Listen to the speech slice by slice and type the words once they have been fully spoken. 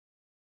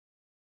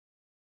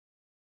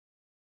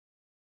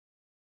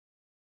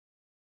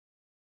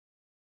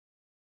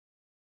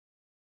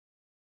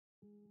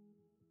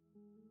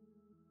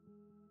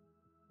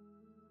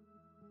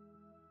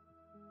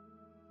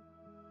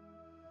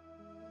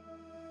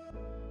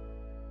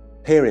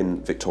Here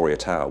in Victoria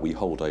Tower, we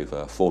hold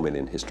over 4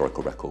 million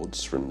historical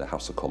records from the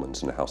House of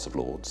Commons and the House of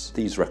Lords.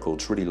 These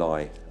records really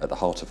lie at the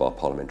heart of our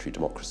parliamentary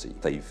democracy.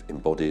 They've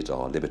embodied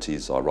our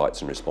liberties, our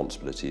rights and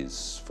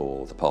responsibilities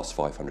for the past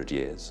 500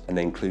 years, and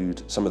they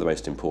include some of the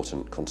most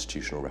important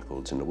constitutional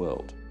records in the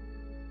world.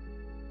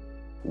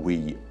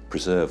 We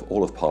preserve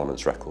all of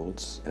Parliament's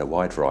records in a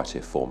wide variety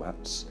of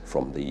formats,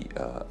 from the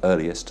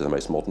earliest to the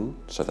most modern,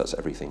 so that's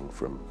everything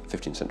from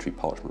 15th century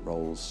parchment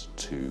rolls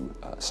to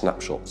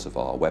snapshots of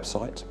our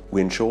website.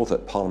 We ensure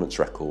that Parliament's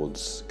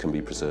records can be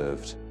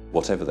preserved,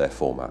 whatever their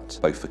format,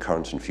 both for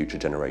current and future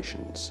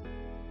generations.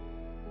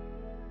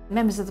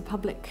 Members of the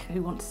public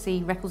who want to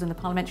see records in the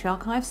Parliamentary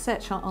Archives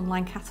search our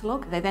online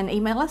catalogue. They then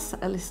email us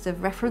a list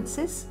of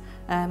references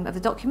of the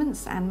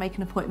documents and make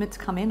an appointment to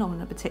come in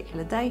on a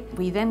particular day.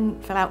 We then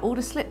fill out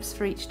order slips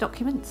for each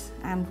document,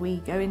 and we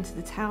go into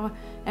the tower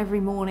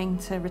every morning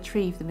to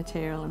retrieve the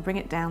material and bring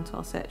it down to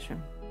our search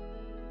room.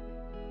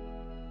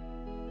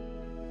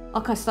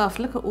 Archive staff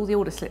look at all the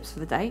order slips for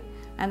the day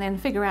and then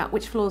figure out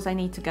which floors they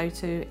need to go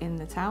to in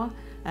the tower,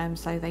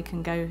 so they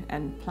can go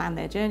and plan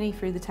their journey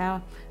through the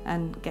tower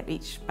and get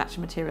each batch of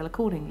material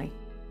accordingly.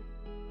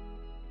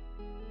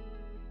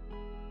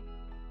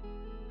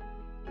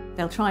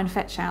 They'll try and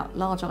fetch out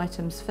large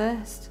items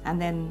first and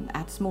then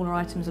add smaller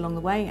items along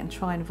the way and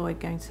try and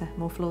avoid going to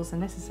more floors than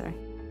necessary.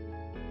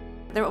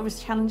 There are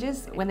obvious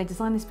challenges. When they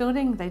designed this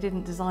building, they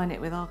didn't design it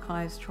with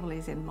archives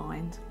trolleys in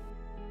mind.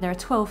 There are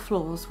 12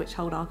 floors which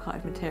hold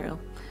archive material,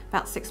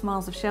 about 6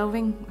 miles of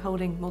shelving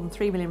holding more than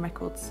 3 million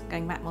records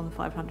going back more than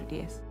 500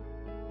 years.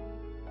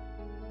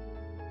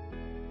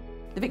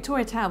 The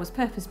Victoria Tower was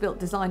purpose-built,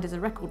 designed as a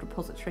record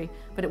repository,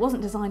 but it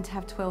wasn't designed to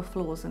have 12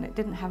 floors, and it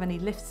didn't have any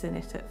lifts in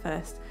it at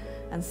first,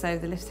 and so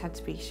the lifts had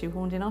to be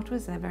shoehorned in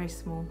afterwards, and they're very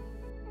small.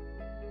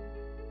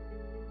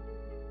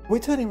 We're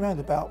turning around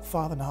about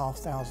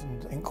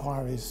 5,500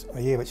 enquiries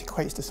a year, which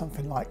equates to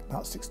something like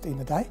about 16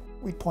 a day.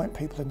 We point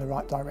people in the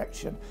right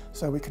direction,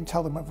 so we can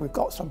tell them whether we've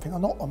got something or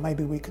not, or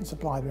maybe we can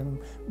supply them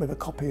with a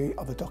copy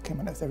of the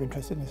document if they're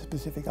interested in a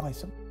specific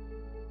item.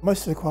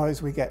 Most of the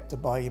inquiries we get are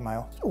by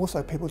email.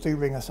 Also, people do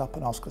ring us up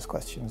and ask us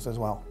questions as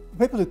well. For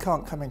people who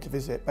can't come in to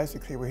visit,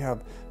 basically we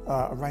have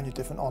a range of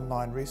different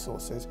online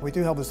resources. We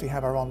do obviously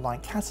have our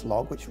online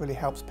catalogue, which really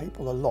helps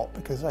people a lot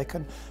because they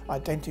can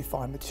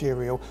identify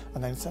material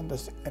and then send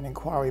us an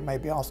inquiry,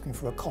 maybe asking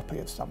for a copy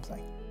of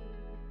something.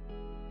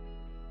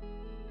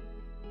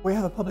 We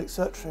have a public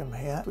search room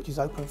here, which is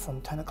open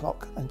from 10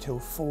 o'clock until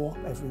 4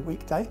 every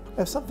weekday. We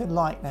have something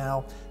like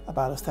now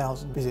about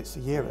 1,000 visits a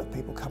year of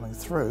people coming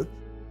through.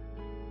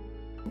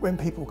 When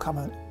people come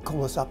and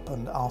call us up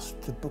and ask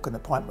to book an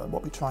appointment,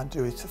 what we try and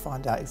do is to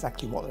find out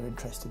exactly what they're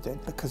interested in,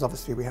 because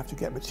obviously we have to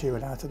get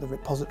material out of the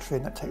repository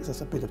and that takes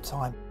us a bit of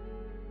time.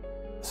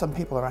 Some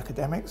people are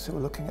academics who are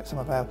looking at some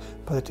of our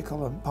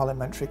political and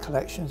parliamentary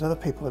collections. Other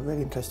people are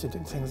really interested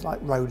in things like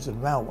roads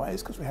and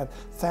railways, because we have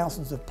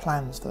thousands of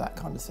plans for that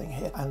kind of thing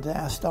here, and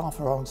our staff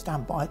are on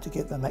standby to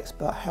give them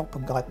expert help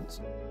and guidance.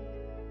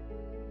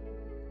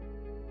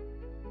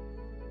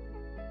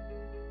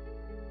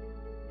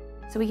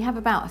 So we have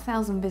about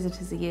 1,000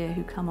 visitors a year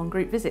who come on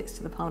group visits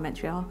to the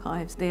Parliamentary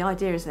Archives. The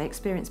idea is they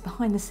experience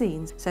behind the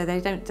scenes, so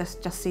they don't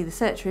just see the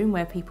search room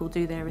where people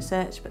do their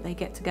research, but they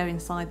get to go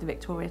inside the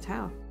Victoria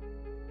Tower.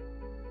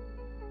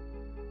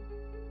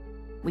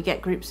 We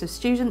get groups of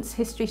students,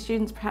 history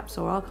students perhaps,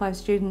 or archive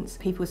students,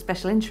 people with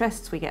special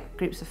interests. We get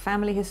groups of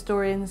family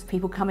historians,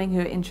 people coming who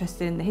are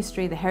interested in the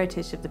history, the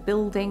heritage of the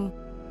building.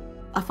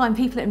 I find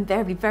people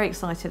invariably very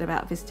excited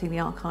about visiting the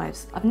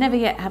archives. I've never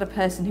yet had a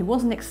person who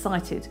wasn't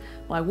excited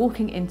by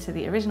walking into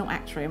the original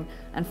Act Room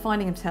and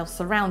finding himself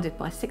surrounded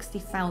by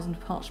 60,000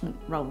 parchment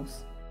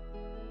rolls.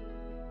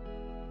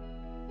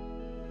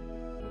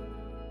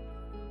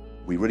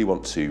 We really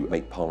want to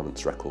make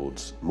Parliament's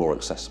records more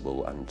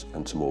accessible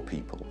and to more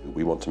people.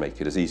 We want to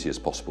make it as easy as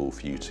possible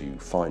for you to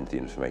find the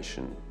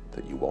information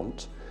that you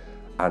want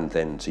and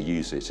then to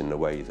use it in a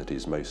way that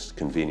is most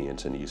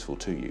convenient and useful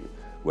to you,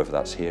 whether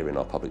that's here in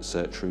our public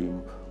search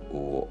room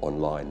or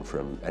online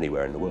from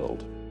anywhere in the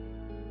world.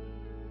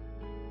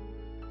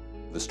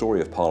 The story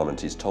of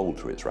Parliament is told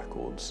through its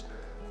records,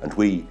 and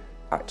we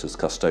act as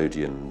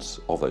custodians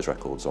of those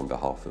records on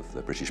behalf of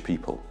the British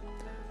people.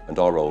 And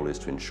our role is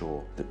to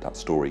ensure that that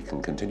story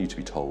can continue to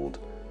be told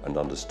and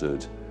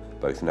understood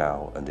both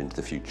now and into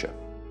the future.